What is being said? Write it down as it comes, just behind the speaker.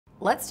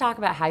Let's talk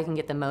about how you can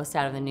get the most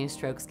out of the new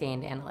strokes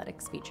gained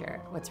analytics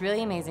feature. What's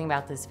really amazing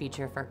about this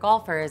feature for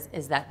golfers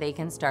is that they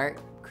can start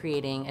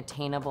creating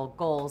attainable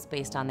goals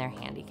based on their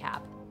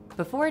handicap.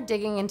 Before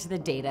digging into the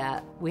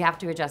data, we have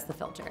to adjust the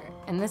filter.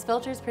 And this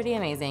filter is pretty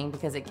amazing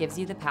because it gives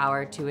you the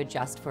power to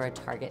adjust for a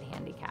target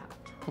handicap.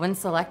 When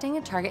selecting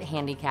a target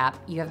handicap,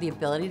 you have the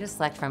ability to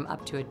select from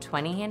up to a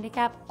 20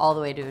 handicap all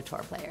the way to a tour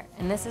player.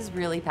 And this is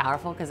really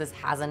powerful because this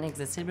hasn't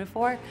existed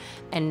before,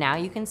 and now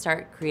you can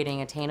start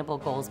creating attainable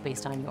goals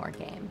based on your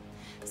game.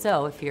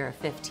 So if you're a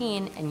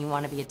 15 and you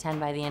want to be a 10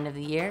 by the end of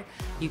the year,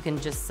 you can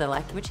just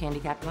select which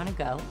handicap you want to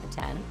go, a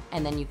 10,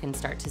 and then you can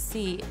start to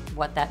see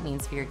what that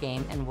means for your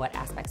game and what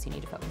aspects you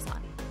need to focus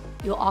on.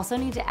 You'll also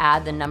need to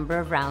add the number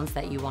of rounds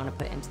that you want to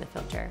put into the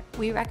filter.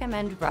 We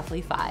recommend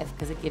roughly 5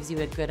 because it gives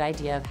you a good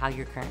idea of how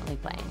you're currently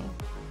playing.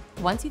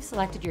 Once you've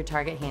selected your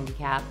target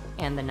handicap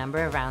and the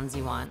number of rounds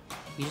you want,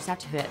 you just have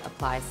to hit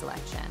Apply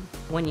Selection.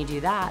 When you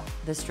do that,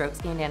 the Strokes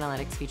Gained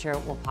Analytics feature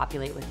will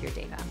populate with your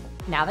data.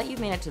 Now that you've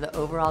made it to the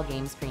overall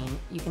game screen,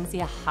 you can see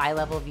a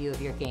high-level view of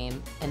your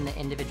game and the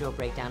individual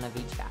breakdown of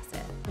each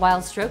facet.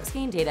 While strokes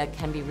gained data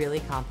can be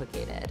really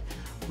complicated,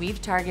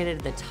 we've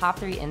targeted the top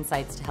 3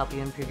 insights to help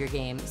you improve your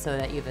game so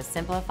that you have a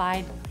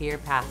simplified, clear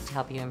path to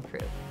help you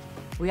improve.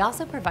 We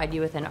also provide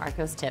you with an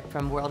Arccos tip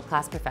from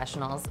world-class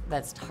professionals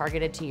that's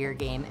targeted to your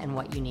game and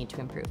what you need to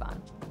improve on.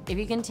 If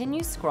you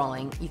continue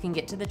scrolling, you can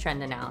get to the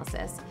trend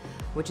analysis,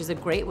 which is a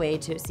great way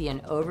to see an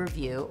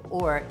overview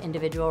or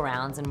individual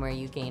rounds and where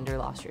you gained or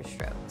lost your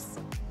strokes.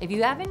 If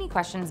you have any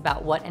questions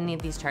about what any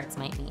of these charts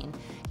might mean,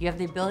 you have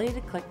the ability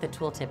to click the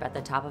tooltip at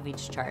the top of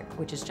each chart,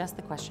 which is just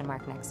the question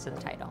mark next to the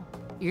title.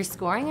 Your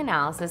scoring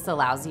analysis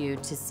allows you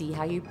to see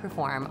how you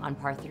perform on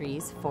par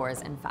 3s,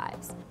 4s, and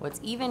 5s. What's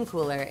even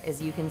cooler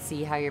is you can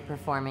see how you're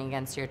performing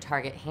against your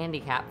target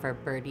handicap for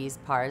birdies,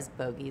 pars,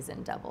 bogeys,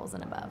 and doubles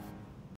and above.